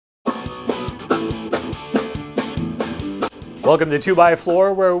Welcome to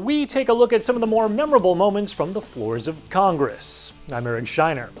 2x4, where we take a look at some of the more memorable moments from the floors of Congress. I'm Eric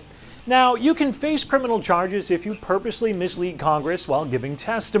Shiner. Now, you can face criminal charges if you purposely mislead Congress while giving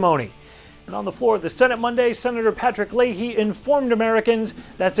testimony. And on the floor of the Senate Monday, Senator Patrick Leahy informed Americans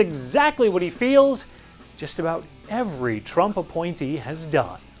that's exactly what he feels just about every Trump appointee has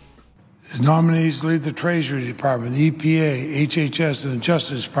done. His nominees lead the Treasury Department, the EPA, HHS, and the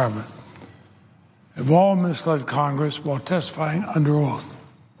Justice Department have all misled Congress while testifying under oath.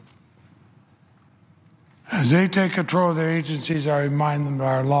 As they take control of their agencies, I remind them that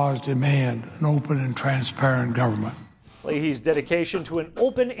our laws demand an open and transparent government. Leahy's dedication to an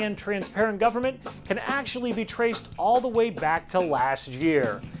open and transparent government can actually be traced all the way back to last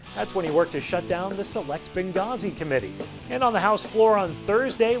year. That's when he worked to shut down the Select Benghazi Committee. And on the House floor on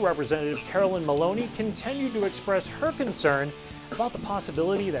Thursday, Representative Carolyn Maloney continued to express her concern about the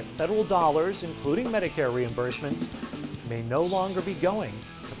possibility that federal dollars, including Medicare reimbursements, may no longer be going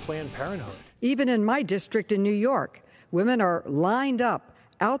to Planned Parenthood. Even in my district in New York, women are lined up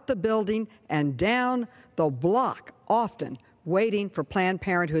out the building and down the block, often waiting for Planned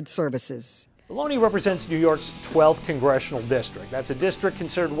Parenthood services. Maloney represents New York's 12th congressional district. That's a district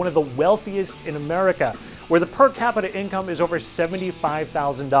considered one of the wealthiest in America, where the per capita income is over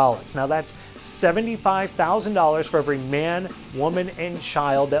 $75,000. Now that's $75,000 for every man, woman, and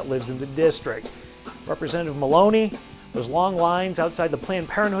child that lives in the district. Representative Maloney, those long lines outside the Planned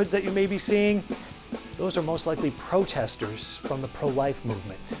Parenthoods that you may be seeing, those are most likely protesters from the pro-life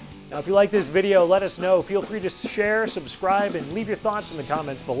movement. Now, if you like this video, let us know. Feel free to share, subscribe, and leave your thoughts in the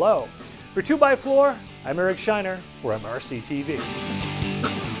comments below. For 2x4, I'm Eric Shiner for MRC TV.